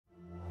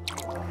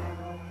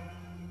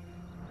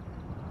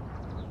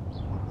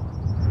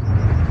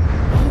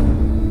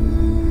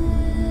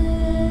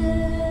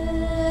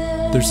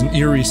there's an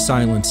eerie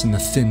silence in the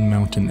thin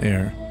mountain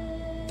air.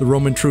 The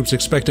Roman troops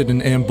expected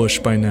an ambush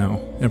by now.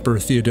 Emperor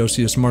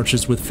Theodosius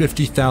marches with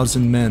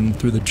 50,000 men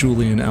through the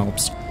Julian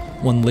Alps,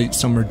 one late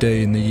summer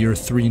day in the year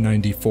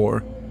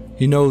 394.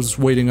 He knows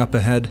waiting up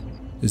ahead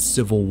is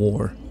civil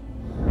war.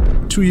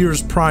 2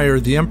 years prior,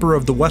 the emperor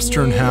of the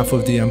western half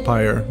of the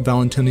empire,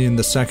 Valentinian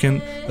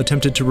II,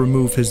 attempted to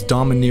remove his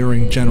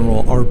domineering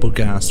general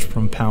Arbogast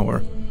from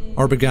power.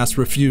 Arbogast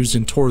refused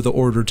and tore the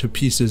order to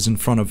pieces in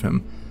front of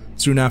him.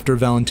 Soon after,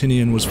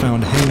 Valentinian was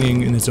found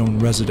hanging in his own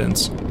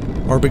residence.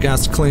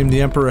 Arbogast claimed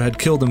the emperor had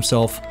killed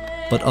himself,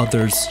 but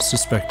others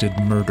suspected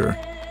murder.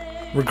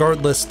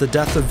 Regardless, the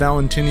death of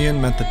Valentinian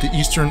meant that the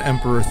Eastern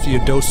Emperor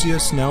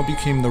Theodosius now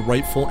became the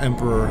rightful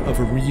emperor of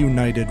a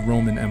reunited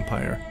Roman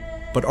Empire.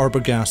 But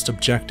Arbogast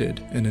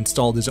objected and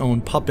installed his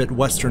own puppet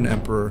Western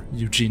Emperor,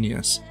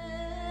 Eugenius.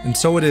 And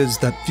so it is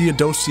that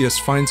Theodosius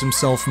finds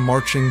himself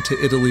marching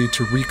to Italy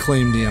to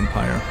reclaim the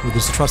empire, with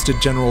his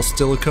trusted general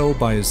Stilicho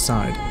by his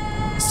side.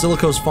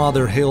 Stilicho's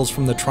father hails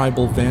from the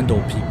tribal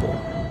Vandal people.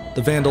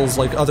 The Vandals,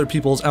 like other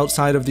peoples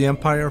outside of the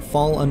empire,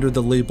 fall under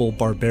the label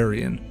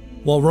barbarian.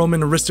 While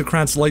Roman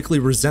aristocrats likely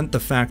resent the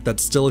fact that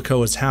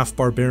Stilicho is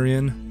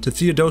half-barbarian, to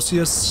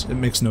Theodosius, it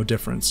makes no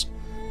difference.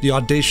 The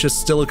audacious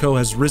Stilicho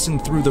has risen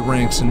through the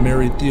ranks and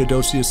married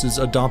Theodosius's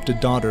adopted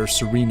daughter,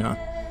 Serena.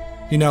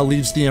 He now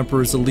leads the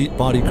emperor's elite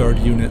bodyguard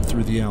unit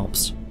through the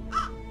Alps.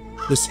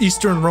 This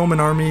Eastern Roman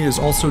army is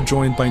also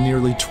joined by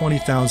nearly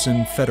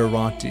 20,000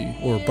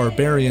 foederati, or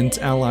barbarians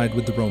allied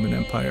with the Roman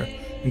Empire,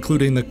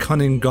 including the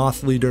cunning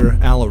Goth leader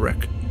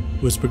Alaric,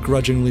 who was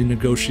begrudgingly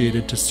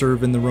negotiated to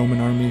serve in the Roman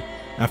army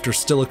after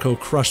Stilicho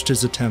crushed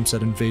his attempts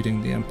at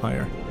invading the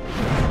empire.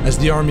 As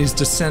the armies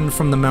descend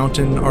from the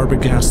mountain,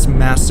 Arbogast's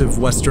massive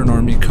western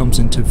army comes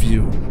into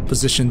view,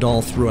 positioned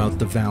all throughout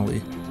the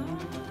valley.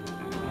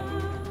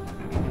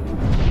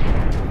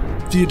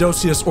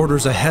 Theodosius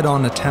orders a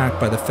head-on attack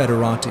by the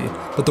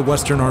foederati, but the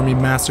western army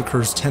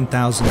massacres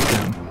 10,000 of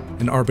them,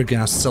 and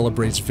Arbogast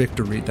celebrates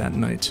victory that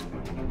night.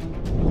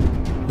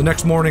 The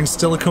next morning,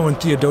 Stilicho and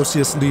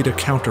Theodosius lead a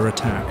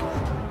counterattack.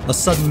 A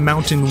sudden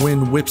mountain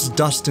wind whips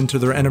dust into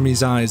their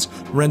enemies' eyes,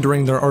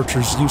 rendering their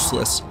archers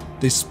useless.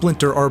 They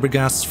splinter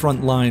Arbogast's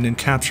front line and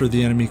capture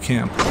the enemy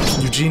camp.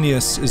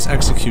 Eugenius is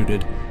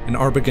executed, and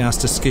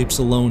Arbogast escapes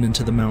alone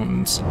into the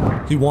mountains.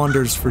 He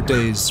wanders for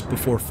days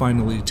before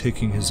finally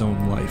taking his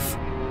own life.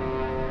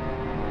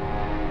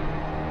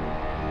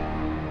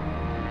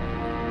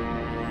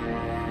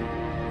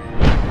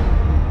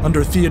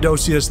 Under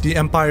Theodosius, the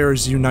empire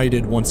is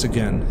united once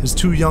again. His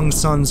two young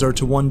sons are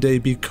to one day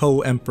be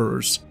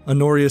co-emperors,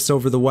 Honorius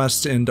over the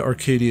west and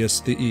Arcadius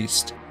the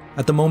east.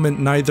 At the moment,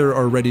 neither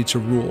are ready to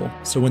rule,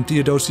 so when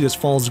Theodosius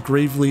falls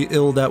gravely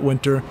ill that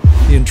winter,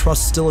 he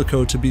entrusts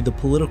Stilicho to be the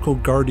political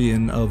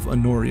guardian of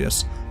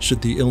Honorius,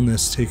 should the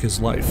illness take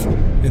his life.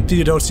 And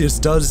Theodosius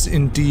does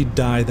indeed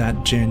die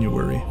that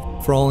January.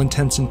 For all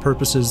intents and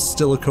purposes,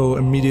 Stilicho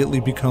immediately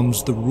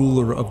becomes the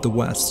ruler of the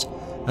West,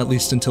 at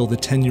least until the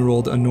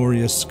 10-year-old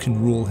Honorius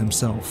can rule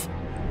himself.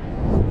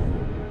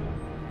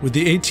 With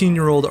the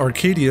 18-year-old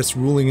Arcadius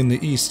ruling in the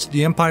east,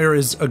 the empire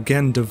is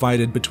again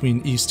divided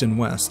between east and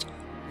west.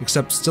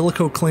 Except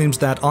Stilicho claims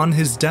that on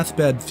his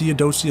deathbed,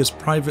 Theodosius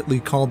privately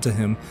called to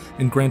him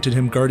and granted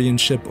him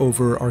guardianship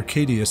over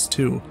Arcadius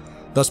too,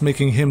 thus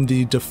making him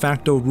the de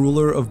facto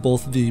ruler of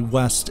both the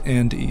west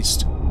and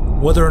east.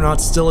 Whether or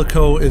not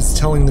Stilicho is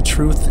telling the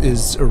truth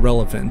is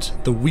irrelevant.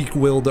 The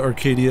weak-willed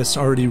Arcadius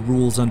already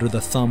rules under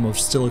the thumb of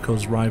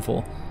Stilicho's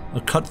rival,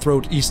 a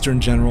cutthroat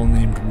eastern general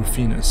named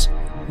Rufinus.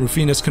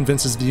 Rufinus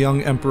convinces the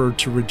young emperor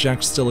to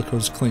reject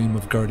Stilicho's claim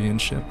of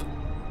guardianship.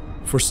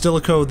 For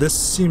Stilicho, this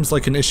seems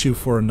like an issue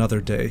for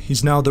another day.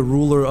 He's now the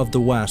ruler of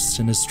the West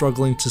and is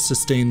struggling to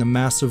sustain the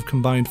massive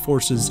combined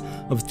forces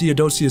of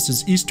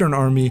Theodosius's eastern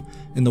army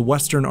and the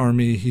western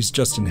army he's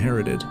just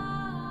inherited.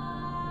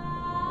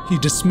 He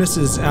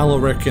dismisses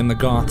Alaric and the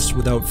Goths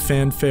without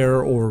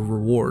fanfare or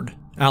reward.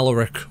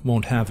 Alaric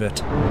won't have it.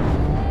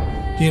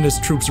 He and his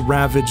troops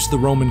ravage the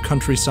Roman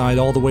countryside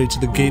all the way to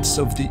the gates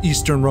of the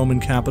eastern Roman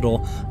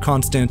capital,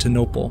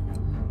 Constantinople.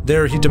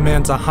 There he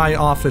demands a high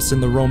office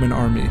in the Roman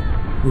army.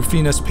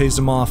 Rufinus pays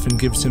him off and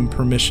gives him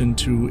permission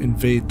to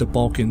invade the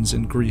Balkans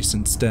and Greece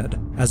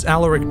instead. As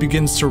Alaric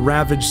begins to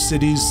ravage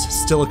cities,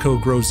 Stilicho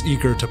grows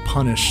eager to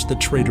punish the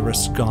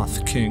traitorous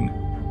Goth king.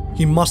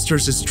 He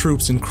musters his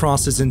troops and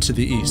crosses into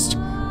the east.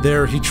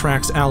 There he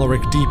tracks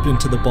Alaric deep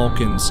into the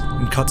Balkans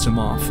and cuts him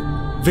off.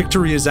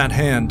 Victory is at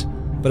hand,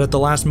 but at the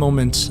last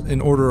moment,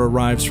 an order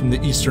arrives from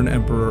the eastern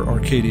emperor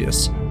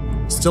Arcadius.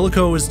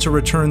 Stilicho is to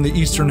return the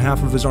eastern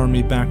half of his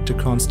army back to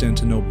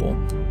Constantinople.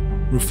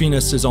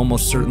 Rufinus is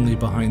almost certainly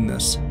behind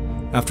this.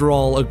 After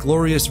all, a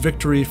glorious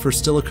victory for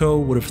Stilicho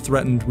would have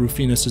threatened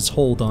Rufinus's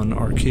hold on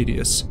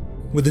Arcadius.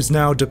 With his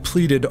now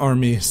depleted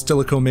army,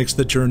 Stilicho makes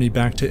the journey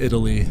back to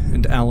Italy,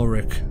 and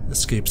Alaric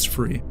escapes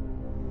free.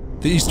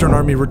 The eastern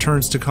army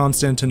returns to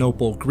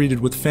Constantinople, greeted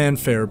with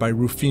fanfare by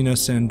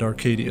Rufinus and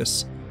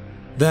Arcadius.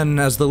 Then,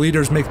 as the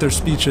leaders make their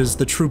speeches,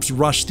 the troops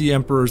rush the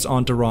emperor's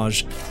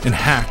entourage and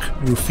hack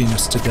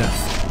Rufinus to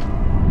death.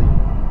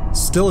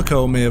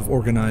 Stilicho may have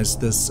organized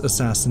this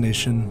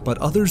assassination, but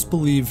others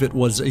believe it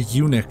was a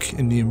eunuch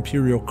in the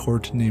imperial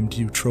court named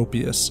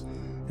Eutropius.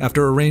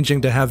 After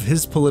arranging to have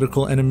his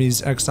political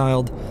enemies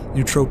exiled,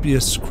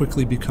 Eutropius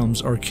quickly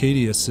becomes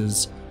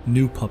Arcadius's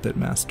new puppet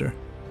master.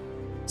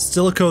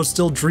 Stilicho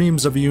still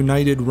dreams of a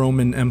united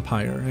Roman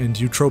Empire, and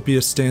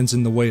Eutropius stands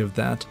in the way of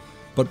that,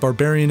 but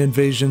barbarian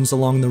invasions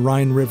along the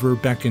Rhine River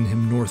beckon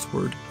him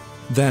northward.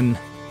 Then,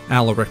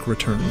 Alaric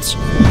returns.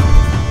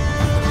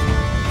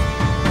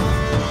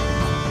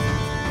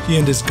 He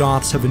and his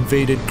Goths have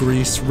invaded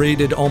Greece,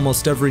 raided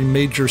almost every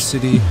major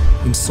city,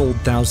 and sold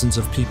thousands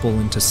of people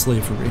into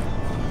slavery.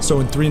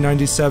 So in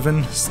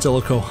 397,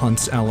 Stilicho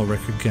hunts Alaric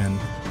again.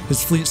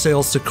 His fleet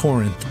sails to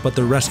Corinth, but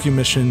the rescue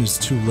mission is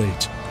too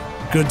late.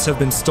 Goods have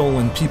been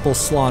stolen, people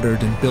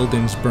slaughtered, and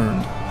buildings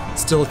burned.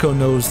 Stilicho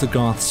knows the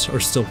Goths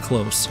are still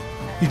close.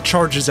 He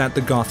charges at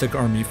the Gothic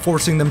army,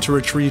 forcing them to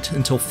retreat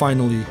until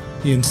finally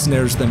he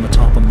ensnares them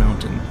atop a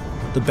mountain.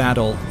 The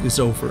battle is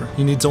over.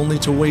 He needs only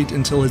to wait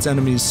until his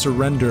enemies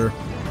surrender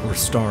or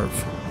starve.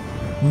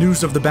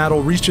 News of the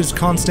battle reaches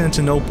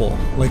Constantinople.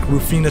 Like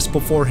Rufinus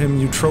before him,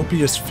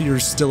 Eutropius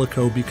fears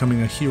Stilicho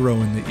becoming a hero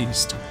in the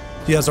east.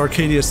 He has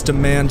Arcadius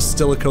demand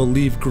Stilicho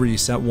leave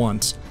Greece at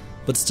once,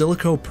 but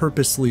Stilicho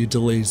purposely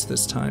delays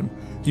this time.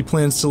 He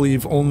plans to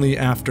leave only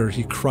after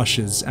he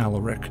crushes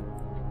Alaric.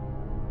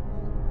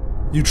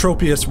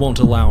 Eutropius won't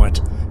allow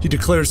it. He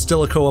declares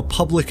Stilicho a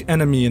public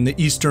enemy in the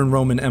Eastern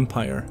Roman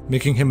Empire,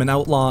 making him an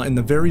outlaw in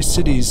the very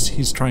cities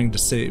he's trying to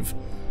save.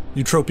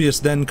 Eutropius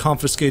then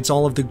confiscates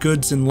all of the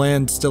goods and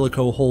land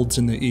Stilicho holds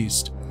in the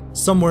east.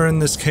 Somewhere in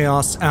this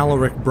chaos,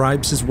 Alaric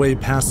bribes his way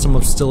past some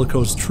of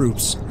Stilicho's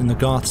troops, and the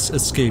Goths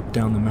escape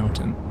down the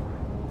mountain.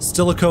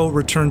 Stilicho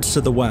returns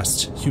to the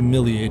west,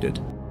 humiliated.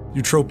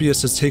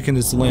 Eutropius has taken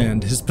his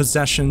land, his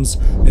possessions,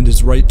 and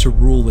his right to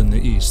rule in the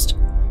east.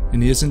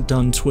 And he isn't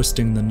done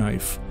twisting the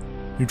knife.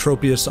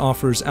 Eutropius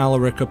offers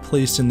Alaric a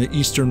place in the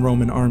Eastern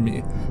Roman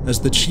army as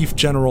the chief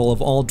general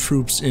of all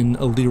troops in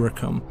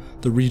Illyricum,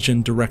 the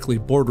region directly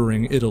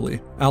bordering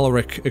Italy.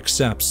 Alaric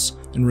accepts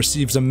and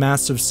receives a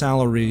massive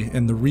salary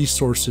and the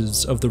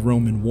resources of the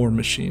Roman war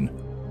machine.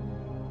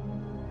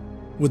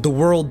 With the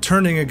world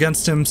turning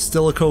against him,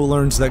 Stilicho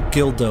learns that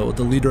Gildo,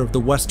 the leader of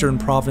the western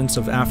province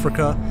of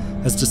Africa,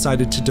 has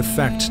decided to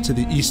defect to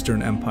the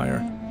Eastern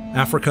Empire.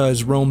 Africa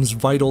is Rome's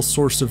vital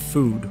source of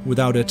food.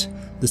 Without it,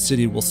 the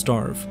city will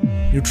starve.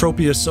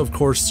 Eutropius, of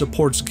course,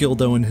 supports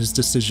Gildo in his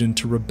decision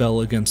to rebel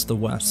against the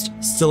West.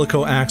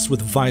 Stilicho acts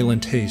with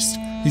violent haste.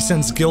 He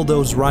sends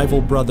Gildo's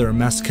rival brother,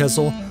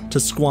 Mascezel, to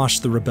squash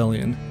the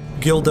rebellion.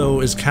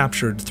 Gildo is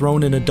captured,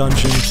 thrown in a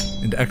dungeon,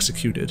 and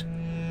executed.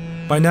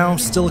 By now,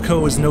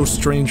 Stilicho is no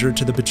stranger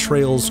to the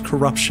betrayals,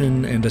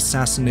 corruption, and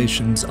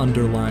assassinations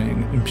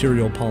underlying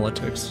imperial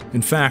politics.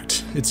 In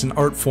fact, it's an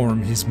art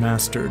form he's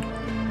mastered.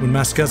 When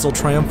Mascezel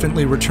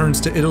triumphantly returns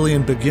to Italy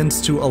and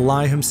begins to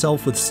ally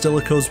himself with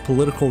Stilicho's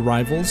political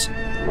rivals,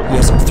 he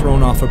has him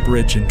thrown off a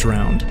bridge and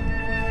drowned.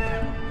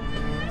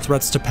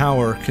 Threats to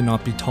power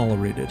cannot be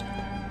tolerated.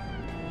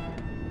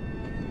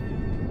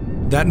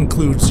 That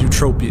includes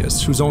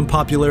Eutropius, whose own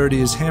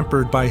popularity is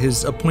hampered by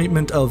his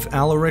appointment of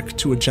Alaric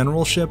to a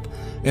generalship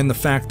and the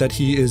fact that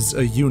he is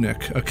a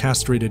eunuch, a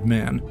castrated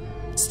man.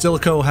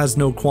 Stilicho has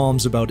no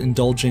qualms about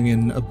indulging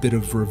in a bit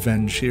of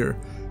revenge here.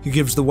 He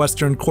gives the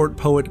Western court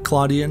poet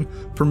Claudian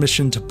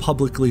permission to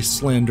publicly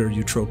slander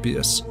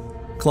Eutropius.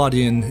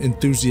 Claudian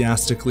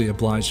enthusiastically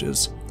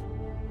obliges.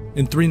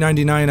 In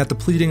 399, at the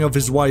pleading of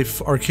his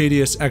wife,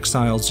 Arcadius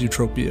exiles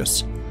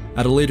Eutropius.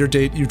 At a later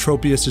date,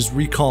 Eutropius is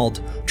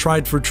recalled,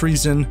 tried for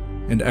treason,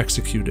 and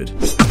executed.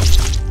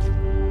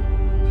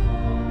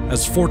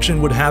 As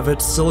fortune would have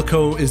it,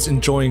 Stilicho is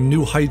enjoying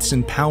new heights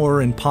in power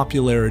and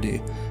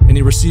popularity, and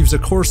he receives a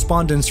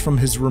correspondence from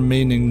his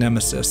remaining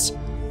nemesis.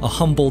 A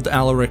humbled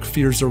Alaric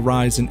fears a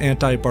rise in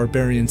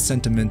anti-barbarian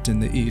sentiment in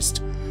the east,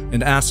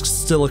 and asks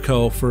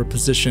Stilicho for a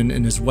position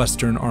in his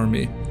western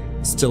army.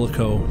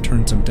 Stilicho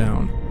turns him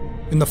down.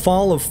 In the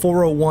fall of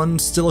 401,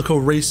 Stilicho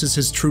races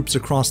his troops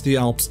across the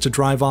Alps to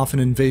drive off an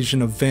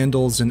invasion of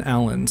Vandals and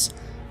Alans,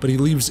 but he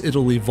leaves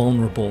Italy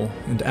vulnerable,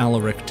 and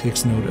Alaric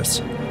takes notice.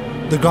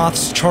 The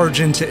Goths charge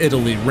into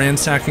Italy,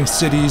 ransacking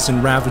cities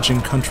and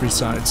ravaging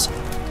countrysides.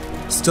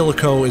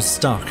 Stilicho is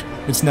stuck.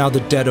 It's now the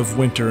dead of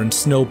winter, and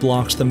snow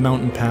blocks the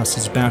mountain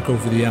passes back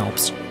over the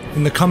Alps.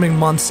 In the coming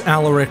months,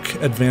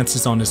 Alaric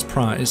advances on his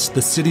prize,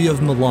 the city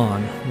of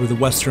Milan, where the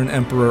Western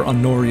Emperor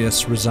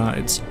Honorius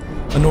resides.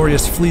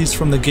 Honorius flees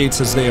from the gates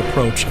as they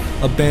approach,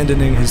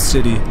 abandoning his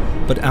city,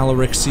 but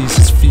Alaric sees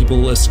his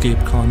feeble escape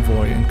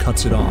convoy and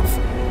cuts it off.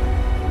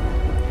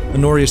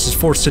 Honorius is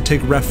forced to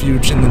take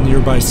refuge in the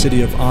nearby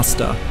city of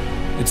Asta.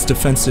 Its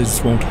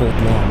defenses won't hold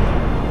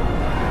long.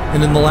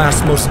 And in the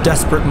last, most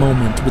desperate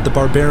moment, with the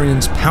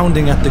barbarians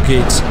pounding at the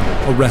gates,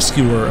 a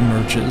rescuer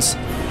emerges.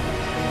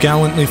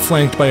 Gallantly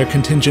flanked by a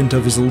contingent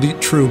of his elite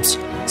troops,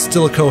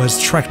 Stilicho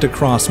has trekked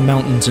across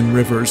mountains and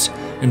rivers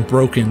and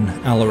broken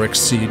Alaric's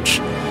siege.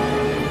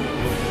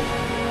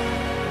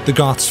 The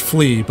Goths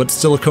flee, but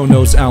Stilicho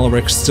knows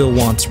Alaric still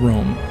wants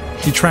Rome.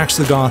 He tracks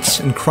the Goths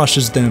and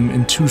crushes them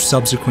in 2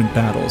 subsequent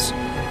battles.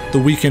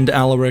 The weakened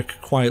Alaric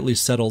quietly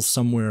settles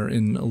somewhere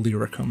in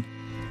Illyricum.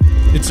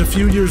 It's a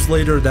few years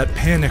later that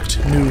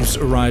panicked news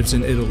arrives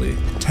in Italy.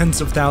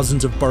 Tens of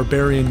thousands of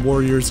barbarian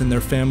warriors and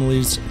their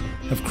families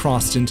have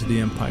crossed into the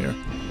empire.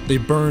 They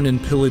burn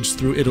and pillage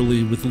through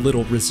Italy with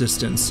little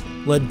resistance,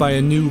 led by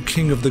a new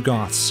king of the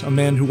Goths, a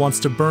man who wants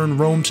to burn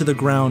Rome to the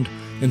ground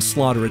and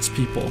slaughter its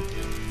people.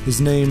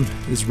 His name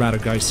is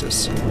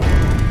Radagaisus.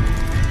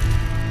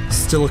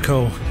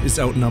 Stilicho is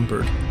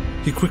outnumbered.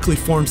 He quickly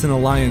forms an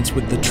alliance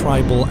with the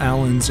tribal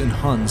Alans and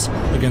Huns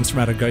against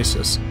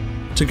Radagaisus.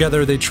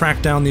 Together, they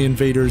track down the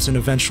invaders and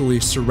eventually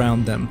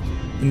surround them.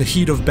 In the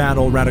heat of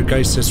battle,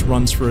 Radagaisus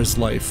runs for his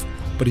life,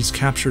 but he's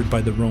captured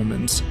by the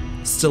Romans.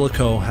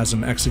 Stilicho has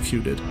him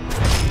executed.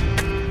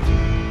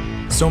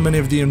 So many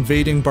of the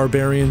invading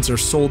barbarians are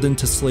sold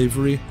into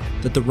slavery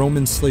that the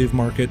Roman slave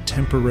market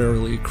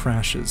temporarily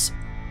crashes.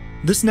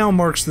 This now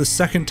marks the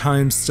second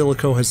time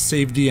Stilicho has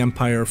saved the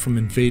empire from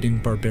invading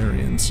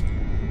barbarians.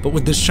 But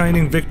with this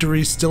shining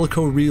victory,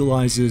 Stilicho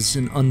realizes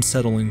an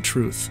unsettling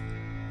truth.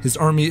 His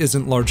army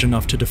isn't large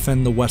enough to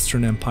defend the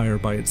Western Empire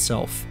by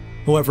itself.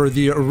 However,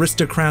 the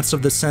aristocrats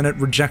of the Senate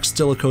reject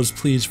Stilicho's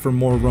pleas for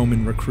more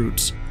Roman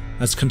recruits,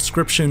 as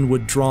conscription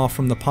would draw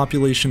from the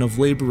population of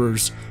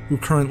laborers who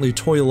currently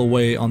toil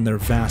away on their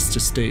vast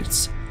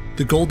estates.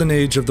 The golden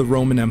age of the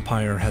Roman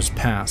Empire has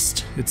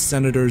passed. Its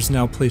senators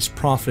now place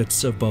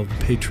profits above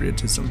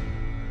patriotism.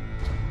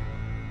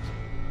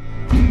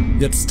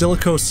 Yet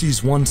Stilicho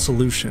sees one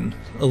solution: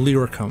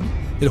 Illyricum.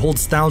 It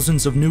holds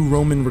thousands of new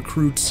Roman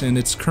recruits and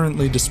its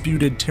currently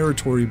disputed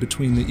territory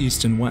between the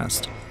east and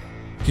west.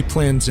 He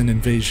plans an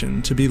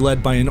invasion, to be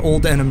led by an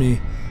old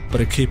enemy,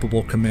 but a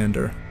capable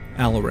commander,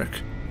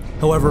 Alaric.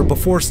 However,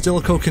 before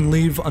Stilicho can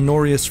leave,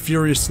 Honorius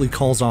furiously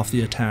calls off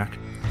the attack.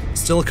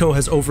 Stilicho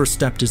has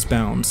overstepped his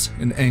bounds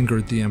and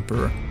angered the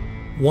emperor.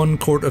 One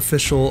court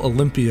official,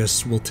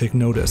 Olympius, will take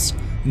notice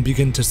and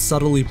begin to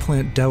subtly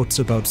plant doubts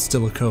about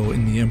Stilicho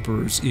in the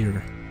emperor's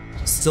ear.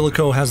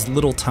 Stilicho has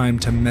little time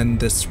to mend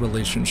this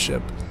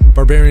relationship.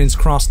 Barbarians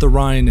cross the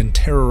Rhine and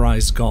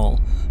terrorize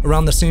Gaul.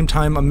 Around the same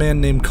time, a man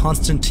named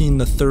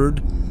Constantine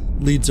III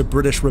leads a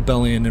British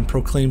rebellion and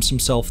proclaims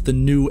himself the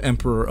new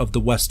emperor of the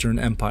Western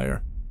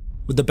Empire.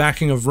 With the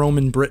backing of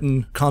Roman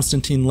Britain,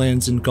 Constantine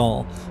lands in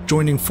Gaul,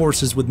 joining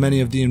forces with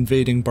many of the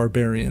invading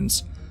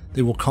barbarians.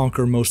 They will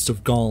conquer most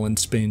of Gaul and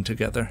Spain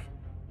together.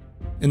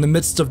 In the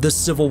midst of this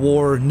civil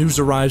war, news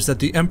arrives that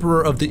the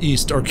Emperor of the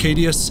East,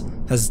 Arcadius,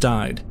 has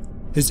died.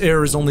 His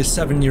heir is only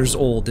 7 years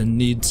old and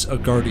needs a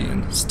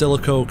guardian.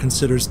 Stilicho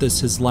considers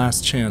this his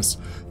last chance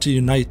to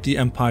unite the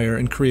empire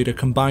and create a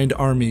combined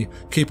army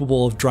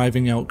capable of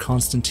driving out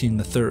Constantine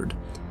III.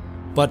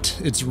 But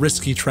it's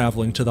risky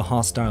traveling to the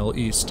hostile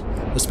east,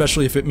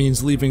 especially if it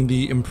means leaving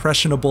the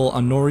impressionable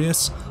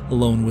Honorius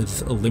alone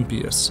with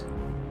Olympius.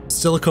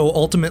 Stilicho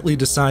ultimately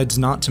decides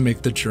not to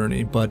make the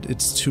journey, but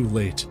it's too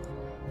late.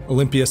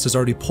 Olympius has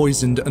already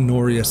poisoned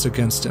Honorius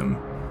against him.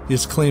 He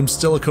has claimed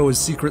Stilicho is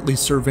secretly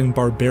serving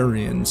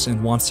barbarians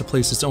and wants to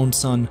place his own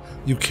son,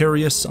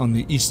 Eucharius, on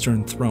the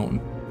eastern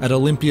throne. At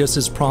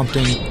Olympius's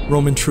prompting,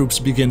 Roman troops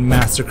begin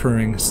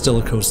massacring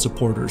Stilicho's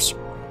supporters.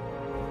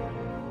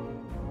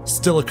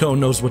 Stilicho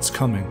knows what's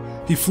coming.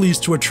 He flees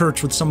to a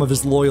church with some of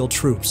his loyal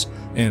troops,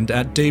 and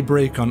at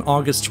daybreak on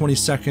August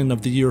 22nd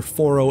of the year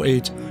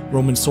 408,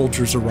 Roman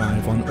soldiers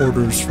arrive on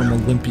orders from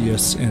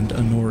Olympius and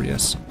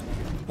Honorius.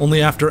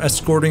 Only after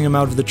escorting him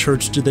out of the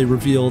church do they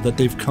reveal that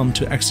they've come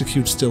to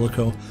execute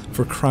Stilicho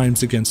for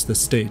crimes against the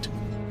state.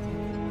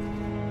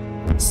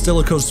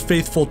 Stilicho's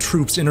faithful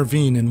troops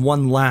intervene in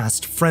one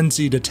last,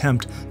 frenzied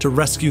attempt to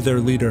rescue their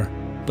leader,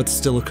 but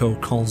Stilicho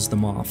calls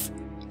them off.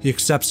 He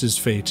accepts his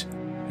fate,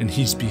 and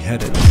he's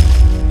beheaded.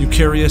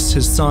 Eucharius,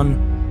 his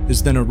son,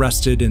 is then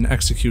arrested and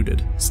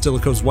executed.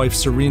 Stilicho's wife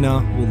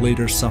Serena will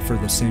later suffer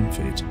the same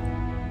fate.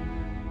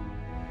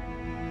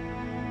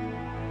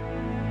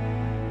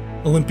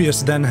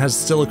 Olympius then has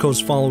Stilicho's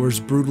followers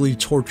brutally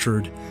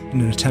tortured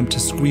in an attempt to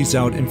squeeze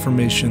out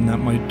information that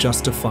might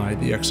justify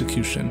the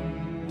execution.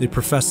 They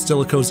profess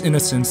Stilicho's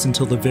innocence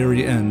until the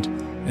very end,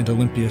 and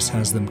Olympius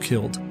has them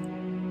killed.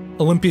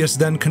 Olympius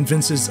then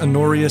convinces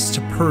Honorius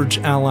to purge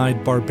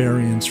allied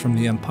barbarians from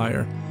the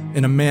empire.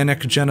 In a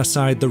manic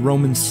genocide, the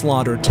Romans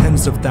slaughter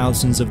tens of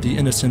thousands of the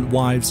innocent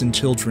wives and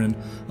children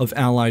of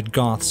allied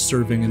Goths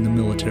serving in the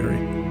military.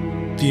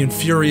 The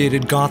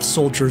infuriated Goth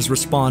soldiers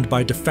respond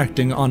by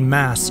defecting en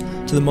masse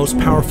to the most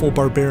powerful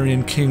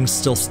barbarian king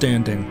still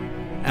standing,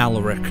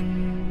 Alaric.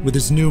 With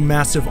his new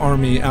massive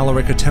army,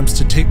 Alaric attempts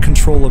to take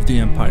control of the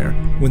empire.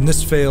 When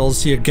this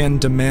fails, he again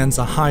demands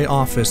a high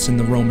office in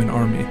the Roman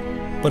army.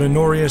 But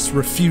Honorius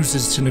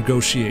refuses to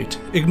negotiate,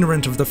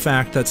 ignorant of the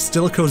fact that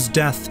Stilicho's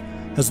death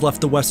has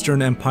left the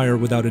Western Empire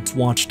without its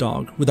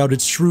watchdog, without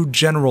its shrewd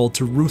general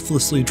to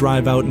ruthlessly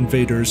drive out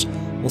invaders,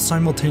 while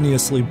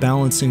simultaneously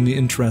balancing the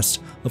interests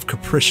of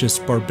capricious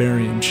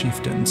barbarian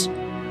chieftains.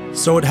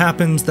 So it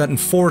happens that in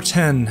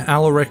 410,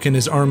 Alaric and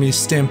his army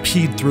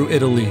stampede through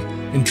Italy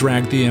and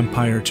drag the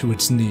empire to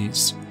its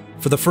knees.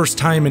 For the first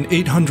time in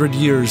 800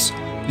 years,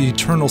 the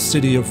eternal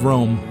city of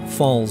Rome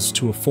falls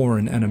to a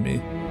foreign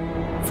enemy.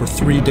 For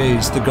 3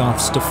 days, the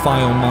Goths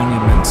defile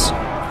monuments,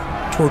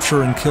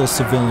 torture and kill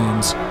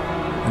civilians,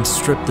 and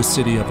strip the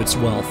city of its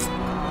wealth.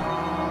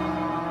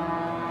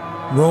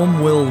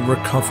 Rome will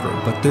recover,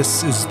 but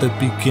this is the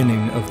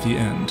beginning of the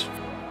end.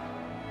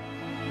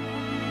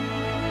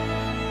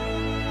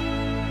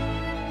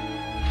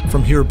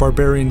 From here,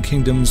 barbarian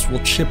kingdoms will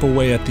chip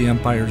away at the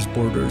empire's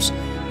borders,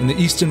 and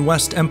the East and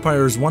West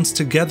empires, once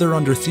together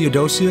under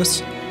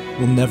Theodosius,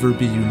 will never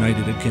be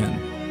united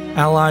again.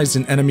 Allies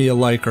and enemy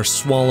alike are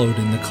swallowed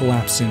in the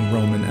collapsing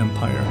Roman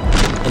Empire.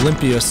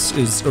 Olympius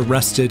is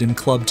arrested and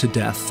clubbed to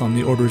death on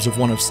the orders of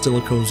one of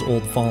Stilicho's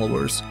old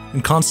followers,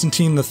 and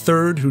Constantine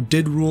III, who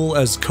did rule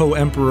as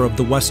co-emperor of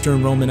the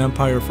Western Roman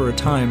Empire for a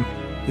time,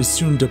 is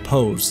soon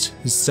deposed,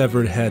 his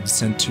severed head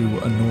sent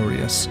to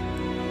Honorius.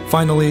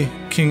 Finally,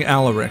 King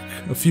Alaric,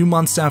 a few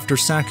months after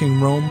sacking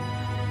Rome,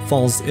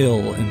 falls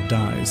ill and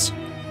dies.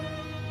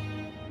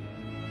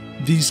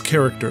 These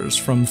characters,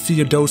 from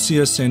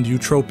Theodosius and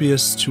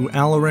Eutropius to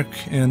Alaric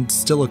and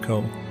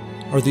Stilicho,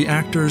 are the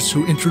actors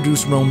who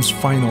introduce Rome's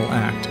final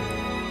act.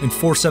 In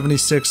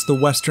 476, the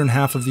western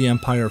half of the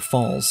empire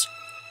falls.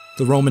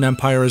 The Roman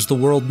Empire as the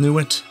world knew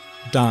it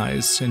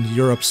dies, and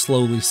Europe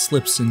slowly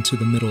slips into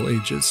the Middle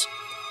Ages.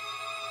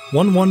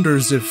 One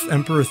wonders if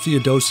Emperor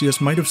Theodosius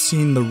might have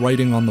seen the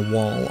writing on the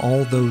wall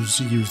all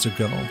those years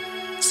ago.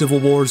 Civil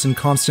wars and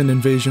constant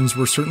invasions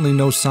were certainly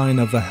no sign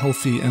of a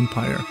healthy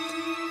empire.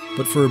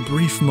 But for a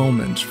brief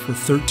moment, for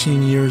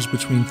 13 years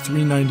between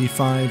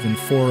 395 and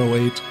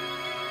 408,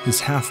 his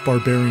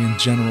half-barbarian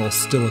general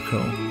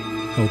Stilicho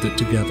held it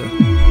together.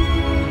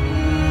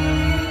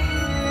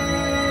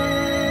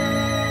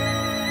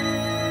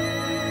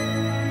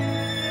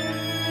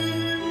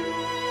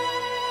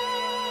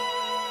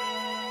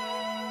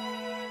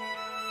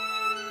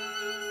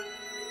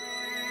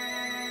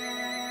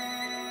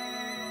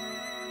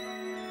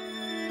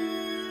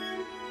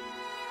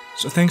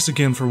 So thanks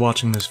again for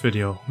watching this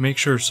video. Make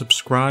sure to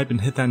subscribe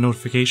and hit that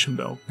notification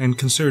bell, and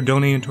consider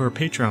donating to our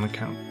Patreon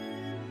account.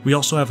 We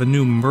also have a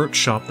new merch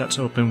shop that's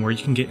open where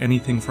you can get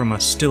anything from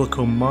a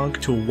Stilicho mug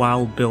to a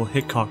Wild Bill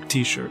Hickok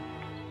t-shirt.